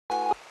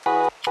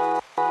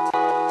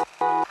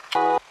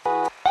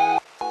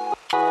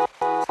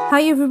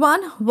Hi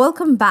everyone,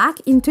 welcome back.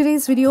 In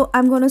today's video,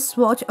 I'm going to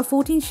swatch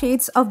 14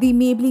 shades of the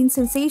Maybelline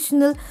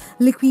Sensational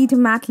Liquid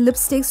Matte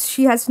Lipsticks.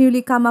 She has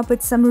newly come up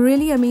with some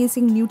really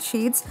amazing nude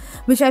shades,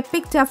 which I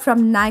picked up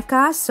from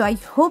Nykaa. So I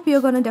hope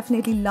you're going to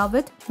definitely love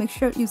it. Make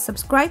sure you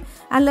subscribe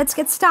and let's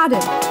get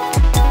started.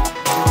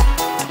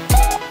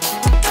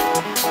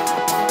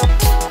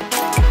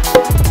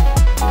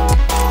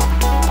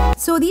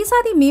 So these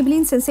are the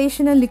Maybelline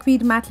Sensational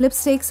Liquid Matte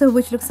Lipsticks,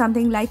 which look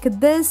something like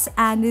this,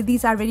 and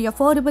these are very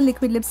affordable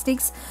liquid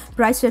lipsticks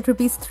priced at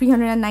rupees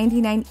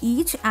 399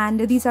 each,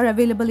 and these are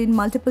available in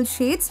multiple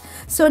shades.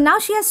 So now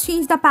she has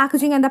changed the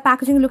packaging, and the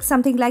packaging looks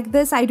something like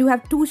this. I do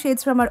have two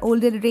shades from her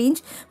older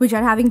range which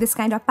are having this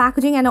kind of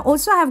packaging, and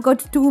also I have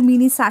got two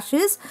mini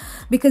sachets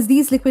because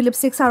these liquid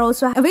lipsticks are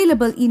also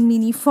available in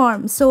mini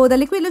form. So the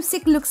liquid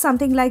lipstick looks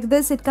something like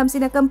this. It comes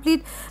in a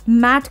complete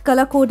matte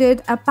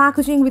color-coded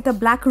packaging with a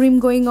black rim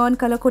going on,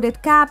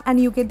 color-coded cap, and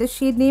you get the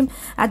shade name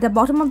at the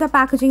bottom of the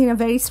packaging in a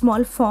very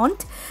small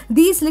font.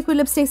 These liquid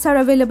lipsticks are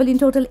available in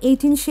total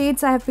 18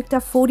 shades. I have picked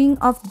up 14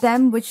 of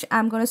them, which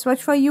I'm going to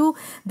swatch for you.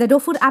 The doe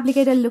foot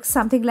applicator looks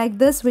something like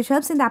this, which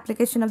helps in the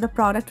application of the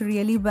product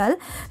really well.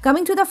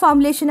 Coming to the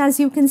formulation, as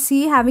you can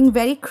see, having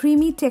very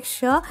creamy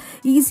texture,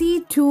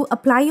 easy to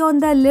apply on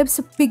the lips,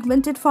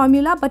 pigmented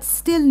formula, but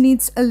still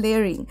needs a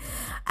layering.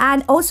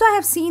 And also I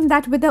have seen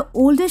that with the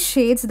older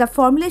shades, the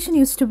formulation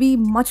used to be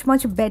much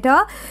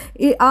better.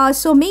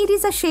 So Made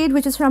is a shade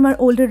which is from her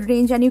older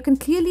range, and you can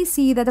clearly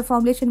see that the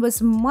formulation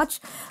was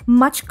much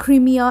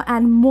creamier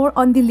and more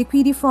on the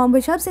liquidy form,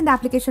 which helps in the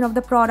application of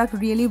the product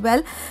really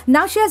well.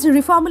 Now she has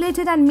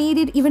reformulated and made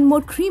it even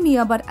more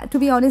creamier, but to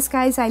be honest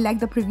guys, I like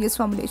the previous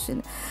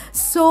formulation.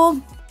 So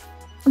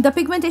the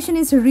pigmentation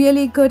is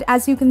really good.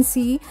 As you can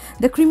see,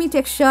 the creamy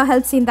texture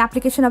helps in the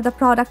application of the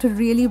product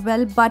really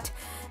well, but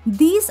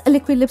these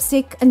liquid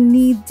lipstick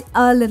need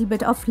a little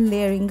bit of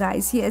layering,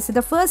 guys. Yes,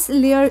 the first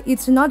layer,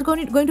 it's not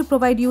going to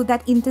provide you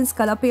that intense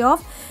color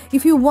payoff.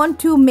 If you want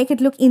to make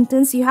it look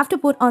intense, you have to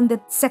put on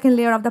the second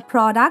layer of the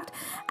product,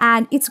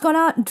 and it's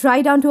gonna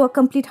dry down to a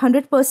complete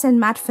 100%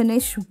 matte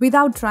finish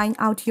without drying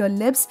out your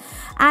lips.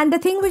 And the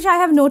thing which I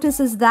have noticed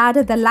is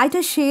that the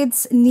lighter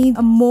shades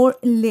need more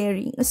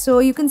layering. So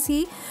you can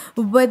see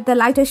with the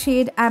lighter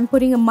shade, I'm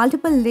putting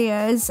multiple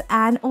layers,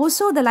 and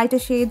also the lighter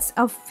shades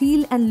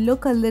feel and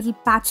look a little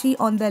patchy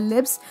on the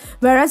lips,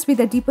 whereas with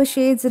the deeper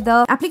shades,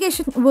 the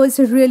application was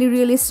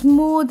really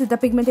smooth. The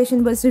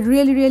pigmentation was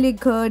really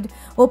good,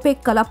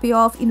 opaque color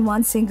payoff in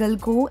one single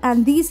go.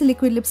 And these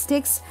liquid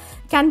lipsticks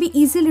can be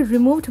easily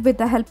removed with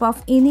the help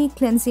of any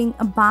cleansing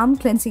balm,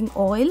 cleansing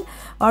oil,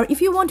 or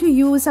if you want to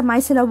use a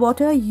micellar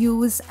water,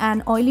 use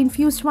an oil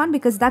infused one,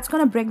 because that's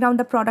going to break down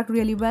the product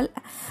really well.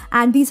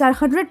 And these are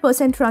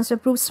 100% transfer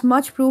proof,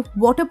 smudge proof,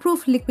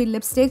 waterproof liquid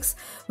lipsticks,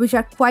 which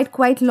are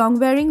quite long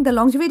wearing. The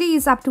longevity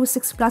is up to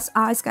 6+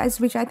 hours, guys,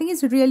 which I think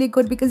is really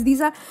good because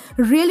these are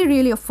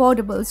really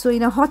affordable. So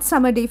in a hot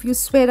summer day, if you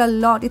sweat a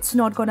lot, it's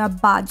not gonna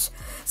budge.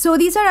 So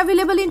these are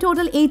available in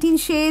total 18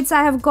 shades.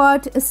 I have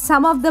got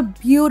some of the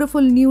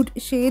beautiful nude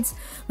shades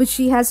which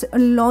she has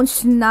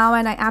launched now,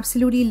 and I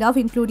absolutely love,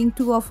 including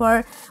two of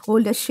her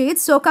older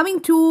shades. So coming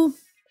to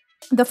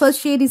the first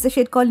shade is a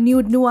shade called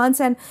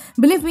NUANCE, and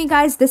believe me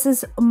guys, this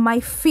is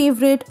my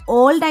favorite,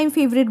 all-time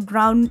favorite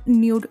brown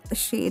nude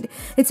shade.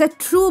 It's a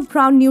true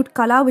brown nude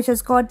color which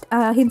has got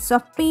hints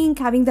of pink,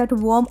 having that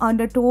warm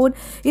undertone.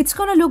 It's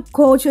gonna look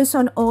gorgeous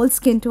on all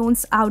skin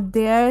tones out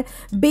there.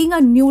 Being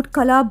a nude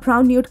color,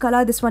 brown nude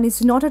color, this one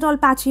is not at all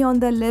patchy on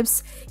the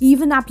lips.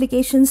 Even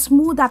application,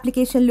 smooth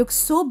application, looks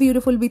so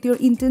beautiful with your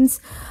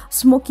intense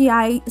smoky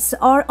eyes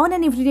or on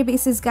an everyday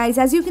basis, guys.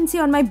 As you can see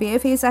on my bare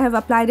face, I have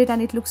applied it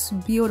and it looks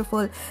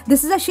beautiful.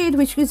 This is a shade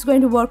which is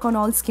going to work on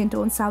all skin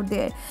tones out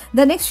there.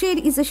 The next shade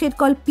is a shade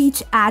called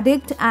Peach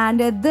Addict, and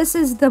this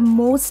is the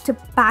most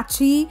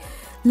patchy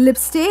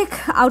lipstick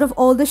out of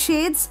all the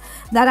shades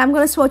that I'm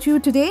going to swatch you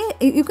today.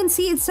 You can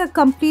see it's a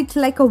complete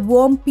like a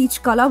warm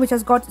peach color which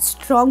has got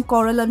strong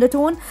coral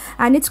undertone,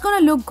 and it's going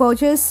to look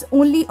gorgeous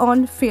only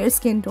on fair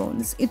skin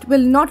tones. It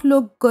will not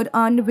look good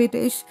on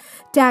whitish,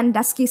 tan,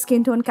 dusky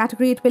skin tone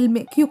category. It will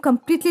make you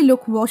completely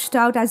look washed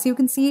out, as you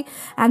can see.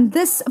 And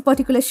this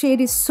particular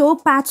shade is so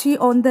patchy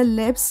on the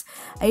lips.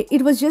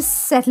 It was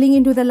just settling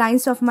into the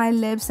lines of my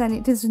lips, and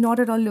it is not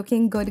at all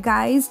looking good,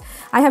 guys.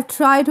 I have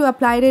tried to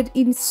apply it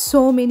in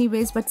so many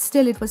ways, but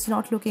still it was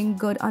not looking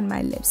good on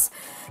my lips.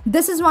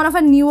 This is one of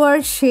her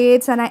newer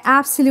shades, and I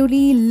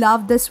absolutely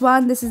love this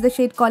one. This is the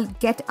shade called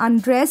Get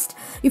Undressed.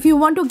 If you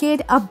want to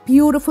get a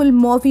beautiful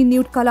mauve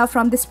nude color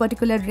from this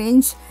particular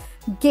range,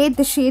 get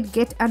the shade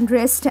Get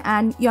Undressed,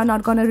 and you're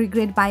not gonna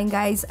regret buying,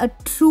 guys. A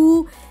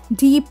true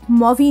deep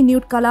mauve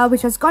nude color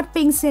which has got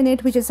pinks in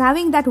it, which is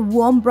having that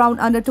warm brown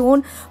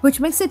undertone, which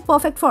makes it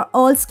perfect for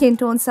all skin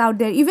tones out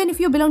there. Even if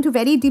you belong to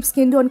very deep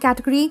skin tone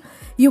category,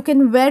 you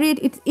can wear it.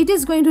 It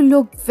is going to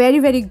look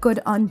very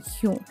good on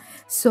you.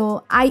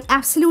 So I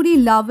absolutely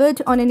love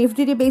it on an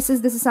everyday basis.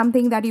 This is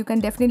something that you can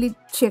definitely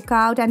check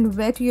out and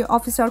wear to your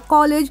office or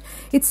college.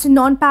 It's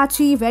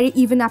non-patchy, very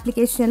even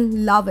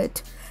application. Love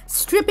it.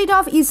 Strip It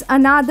Off is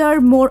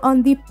another more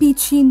on the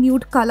peachy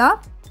nude color.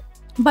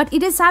 but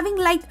it is having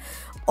like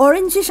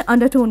orangish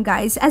undertone,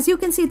 guys. As you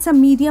can see, it's a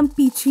medium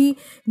peachy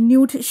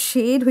nude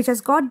shade which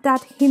has got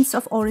that hints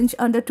of orange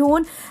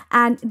undertone,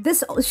 and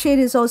this shade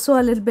is also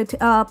a little bit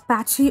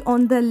patchy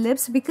on the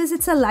lips because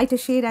it's a lighter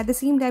shade. At the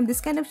same time,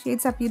 this kind of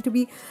shades appear to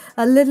be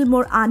a little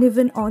more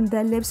uneven on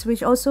the lips,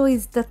 which also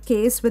is the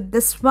case with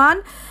this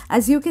one,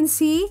 as you can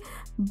see.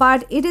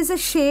 But it is a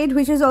shade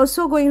which is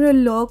also going to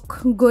look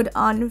good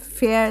on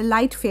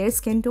light fair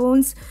skin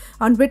tones.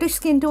 On British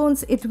skin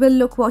tones, it will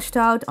look washed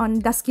out. On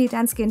dusky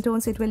tan skin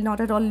tones, it will not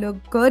at all look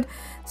good.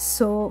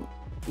 So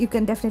you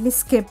can definitely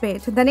skip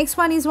it. The next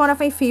one is one of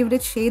my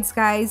favorite shades,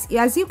 guys.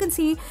 As you can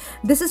see,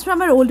 this is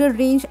from our older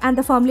range, and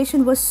the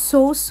formulation was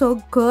so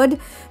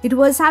good. It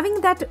was having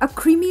that a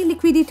creamy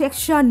liquidy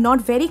texture, not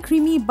very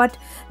creamy, but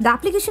the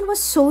application was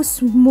so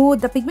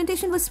smooth. The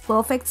pigmentation was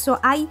perfect. So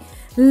I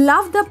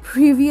love the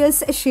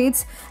previous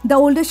shades, the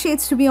older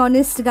shades, to be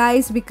honest,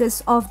 guys,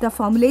 because of the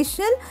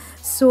formulation.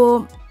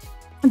 So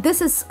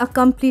this is a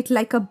complete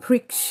like a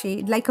brick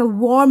shade, like a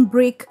warm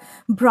brick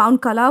brown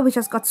color which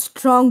has got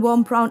strong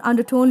warm brown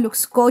undertone.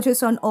 Looks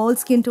gorgeous on all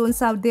skin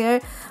tones out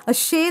there. A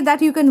shade that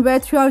you can wear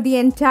throughout the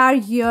entire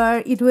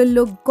year. It will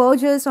look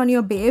gorgeous on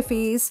your bare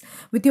face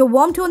with your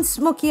warm tone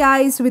smoky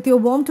eyes, with your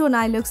warm tone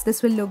eye looks.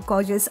 This will look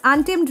gorgeous.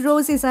 Untamed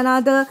Rose is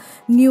another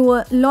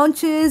new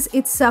launches.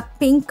 It's a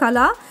pink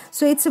color,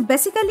 so it's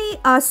basically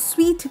a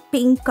sweet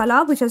pink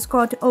color which has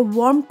got a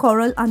warm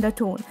coral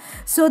undertone.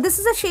 So this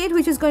is a shade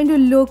which is going to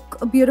look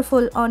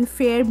beautiful on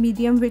fair,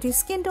 medium, British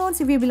skin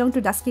tones. If you belong to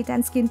dusky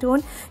tan skin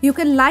tone, you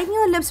can line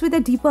your lips with a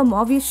deeper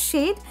mauve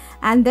shade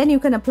and then you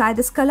can apply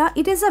this color.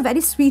 It is a very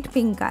sweet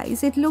pink,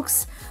 guys. It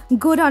looks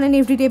good on an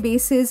everyday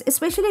basis,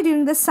 especially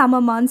during the summer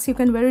months. You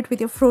can wear it with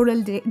your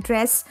floral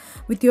dress,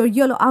 with your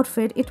yellow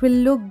outfit. It will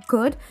look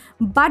good.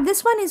 But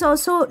this one is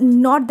also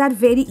not that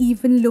very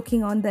even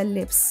looking on the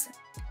lips.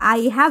 I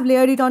have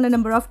layered it on a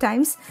number of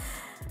times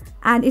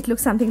and it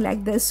looks something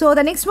like this. So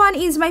the next one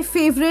is my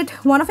favorite,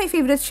 one of my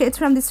favorite shades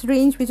from this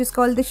range, which is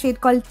called the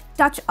shade called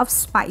Touch of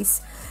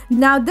Spice.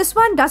 Now this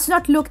one does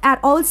not look at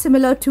all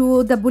similar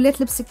to the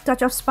bullet lipstick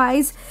Touch of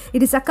Spice.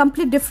 It is a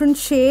complete different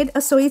shade.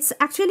 So it's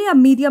actually a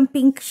medium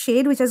pink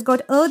shade which has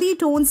got earthy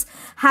tones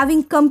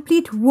having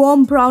complete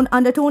warm brown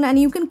undertone, and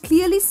you can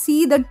clearly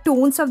see the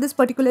tones of this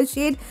particular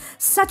shade.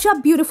 Such a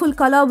beautiful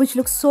color which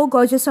looks so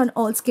gorgeous on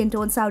all skin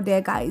tones out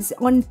there, guys.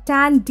 On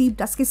tan, deep,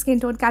 dusky skin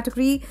tone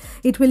category,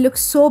 it will look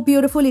so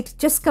beautiful. It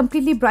just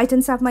completely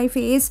brightens up my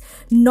face.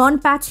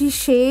 Non-patchy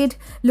shade,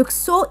 looks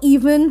so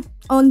even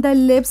on the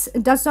lips,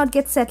 does not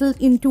get settled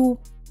into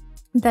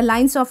the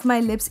lines of my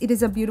lips. It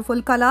is a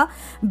beautiful color.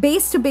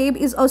 Based Babe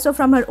is also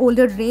from her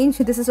older range.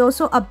 This is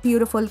also a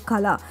beautiful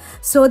color.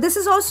 So this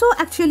is also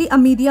actually a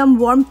medium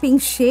warm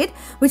pink shade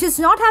which is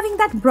not having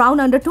that brown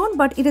undertone,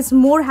 but it is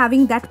more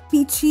having that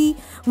peachy,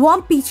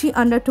 warm peachy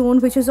undertone,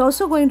 which is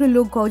also going to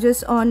look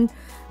gorgeous on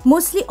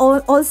mostly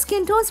all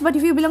skin tones. But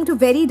if you belong to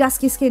very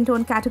dusky skin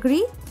tone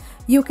category,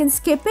 you can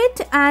skip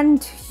it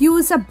and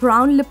use a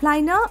brown lip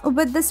liner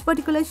with this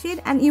particular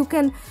shade and you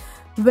can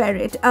wear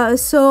it.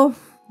 So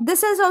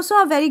this is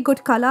also a very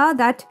good color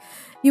that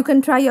you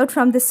can try out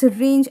from this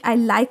range. I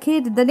like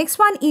it. The next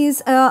one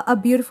is a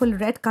beautiful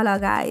red color,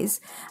 guys.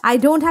 I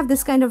don't have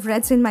this kind of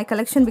reds in my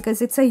collection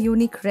because it's a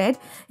unique red.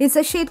 It's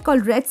a shade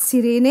called Red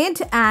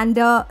Serenade, and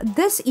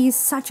this is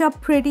such a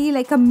pretty,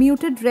 like a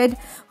muted red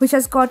which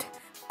has got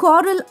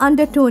coral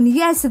undertone.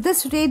 Yes,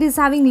 this shade is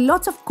having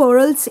lots of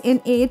corals in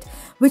it,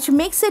 which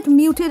makes it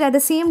muted at the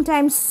same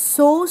time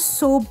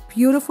so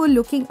beautiful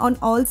looking on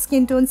all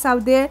skin tones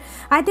out there.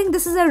 I think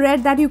this is a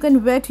red that you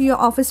can wear to your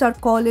office or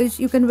college.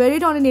 You can wear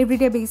it on an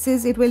everyday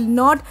basis. It will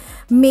not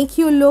make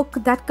you look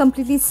that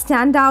completely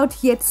stand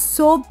out, yet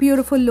so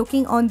beautiful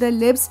looking on the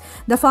lips.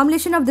 The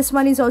formulation of this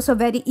one is also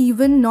very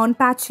even,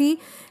 non-patchy.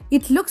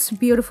 It looks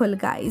beautiful,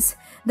 guys.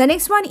 The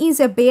next one is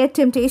a Bare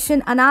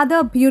Temptation,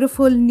 another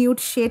beautiful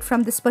nude shade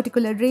from this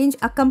particular range.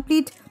 A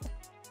complete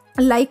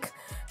like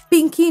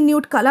pinky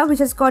nude color which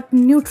has got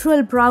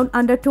neutral brown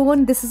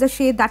undertone. This is a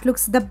shade that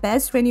looks the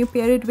best when you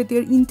pair it with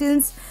your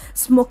intense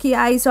smoky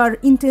eyes or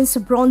intense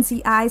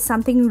bronzy eyes,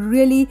 something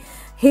really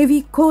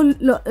heavy cool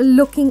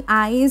looking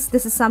eyes.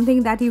 This is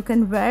something that you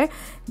can wear.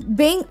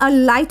 Being a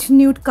light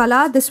nude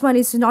color, this one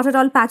is not at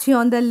all patchy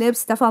on the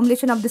lips. The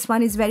formulation of this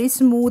one is very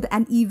smooth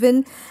and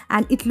even,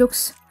 and it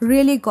looks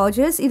really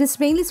gorgeous. It is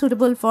mainly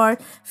suitable for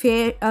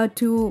fair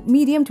to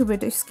medium to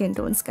British skin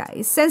tones,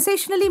 guys.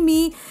 Sensationally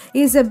Me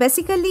is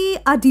basically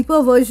a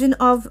deeper version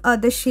of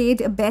the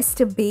shade Best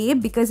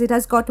Babe because it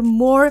has got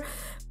more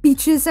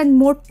peaches and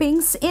more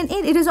pinks in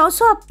it. It is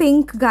also a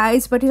pink,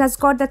 guys, but it has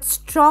got that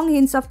strong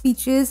hints of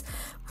peaches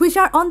which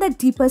are on the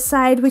deeper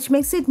side, which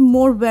makes it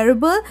more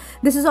wearable.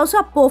 This is also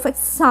a perfect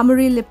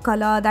summery lip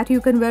color that you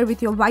can wear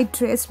with your white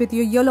dress, with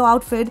your yellow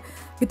outfit,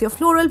 with your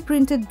floral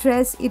printed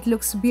dress. It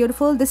looks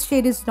beautiful. This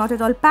shade is not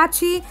at all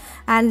patchy,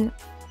 and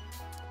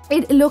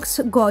it looks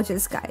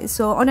gorgeous, guys.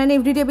 So on an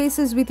everyday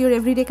basis, with your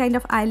everyday kind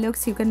of eye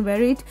looks, you can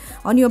wear it.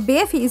 On your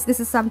bare face, this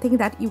is something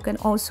that you can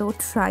also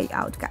try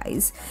out,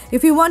 guys.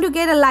 If you want to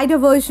get a lighter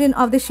version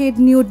of the shade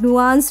Nude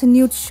Nuance,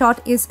 Nude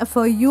Shot is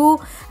for you.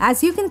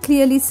 As you can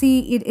clearly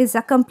see, it is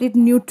a complete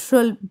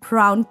neutral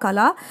brown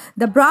color.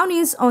 The brown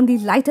is on the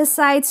lighter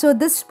side, so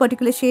this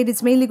particular shade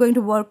is mainly going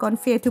to work on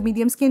fair to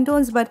medium skin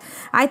tones. But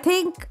I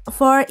think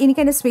for any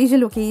kind of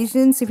special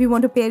occasions, if you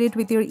want to pair it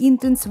with your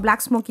intense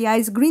black smoky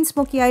eyes, green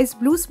smoky eyes,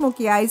 blue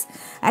smoky eyes,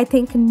 I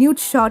think Nude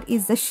Shot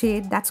is the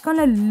shade that's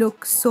gonna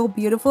look so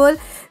beautiful.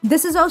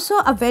 This is also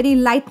a very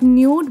light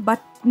nude,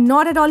 but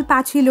not at all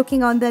patchy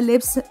looking on the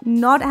lips,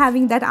 not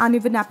having that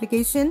uneven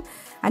application,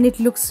 and it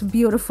looks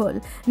beautiful.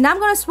 Now I'm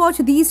gonna swatch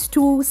these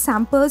two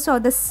samples, or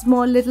the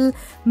small little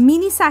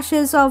mini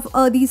sachets of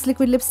these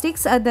liquid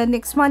lipsticks. The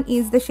next one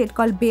is the shade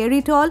called Bare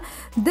It All.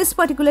 This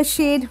particular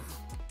shade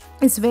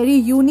is very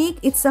unique.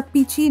 It's a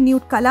peachy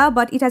nude color,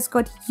 but it has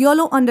got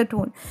yellow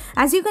undertone.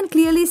 As you can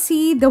clearly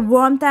see the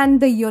warmth and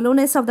the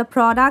yellowness of the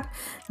product,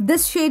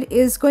 this shade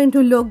is going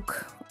to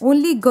look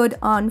only good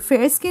on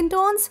fair skin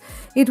tones.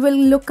 It will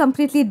look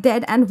completely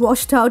dead and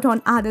washed out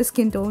on other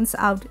skin tones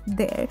out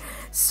there.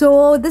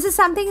 So this is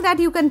something that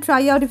you can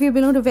try out if you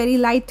belong to very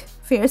light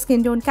fair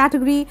skin tone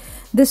category.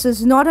 This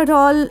is not at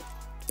all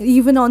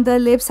even on the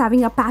lips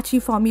having a patchy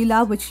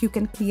formula, which you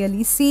can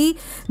clearly see.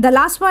 The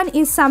last one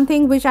is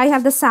something which I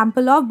have the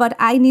sample of, but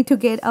I need to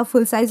get a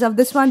full size of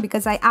this one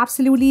because I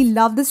absolutely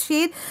love this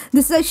shade.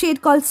 This is a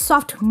shade called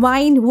Soft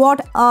Wine.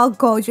 What a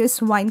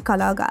gorgeous wine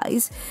color,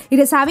 guys. It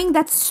is having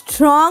that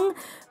strong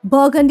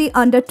burgundy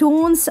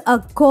undertones,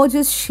 a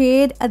gorgeous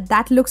shade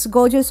that looks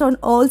gorgeous on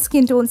all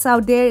skin tones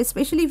out there,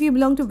 especially if you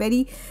belong to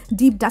very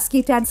deep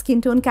dusky tan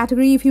skin tone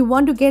category. If you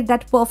want to get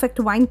that perfect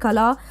wine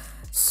color,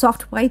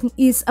 Soft Wine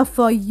is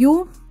for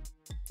you.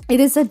 It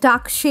is a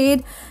dark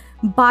shade,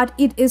 but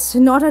it is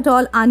not at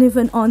all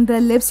uneven on the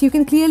lips. You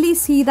can clearly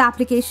see the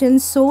application,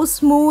 so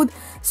smooth,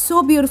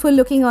 so beautiful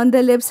looking on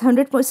the lips,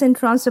 100%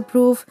 transfer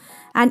proof,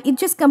 and it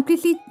just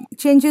completely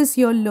changes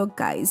your look,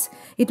 guys.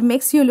 It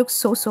makes you look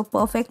so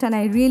perfect, and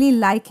I really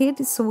like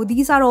it. So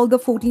these are all the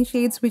 14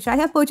 shades which I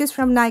have purchased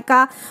from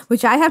Nykaa,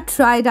 which I have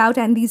tried out,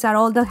 and these are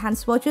all the hand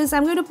swatches.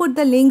 I'm going to put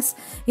the links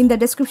in the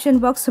description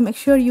box, so make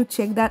sure you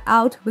check that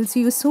out. We'll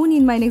see you soon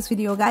in my next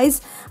video,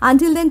 guys.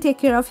 Until then, take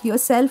care of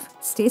yourself,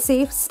 stay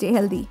safe, stay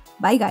healthy.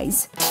 Bye,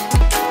 guys.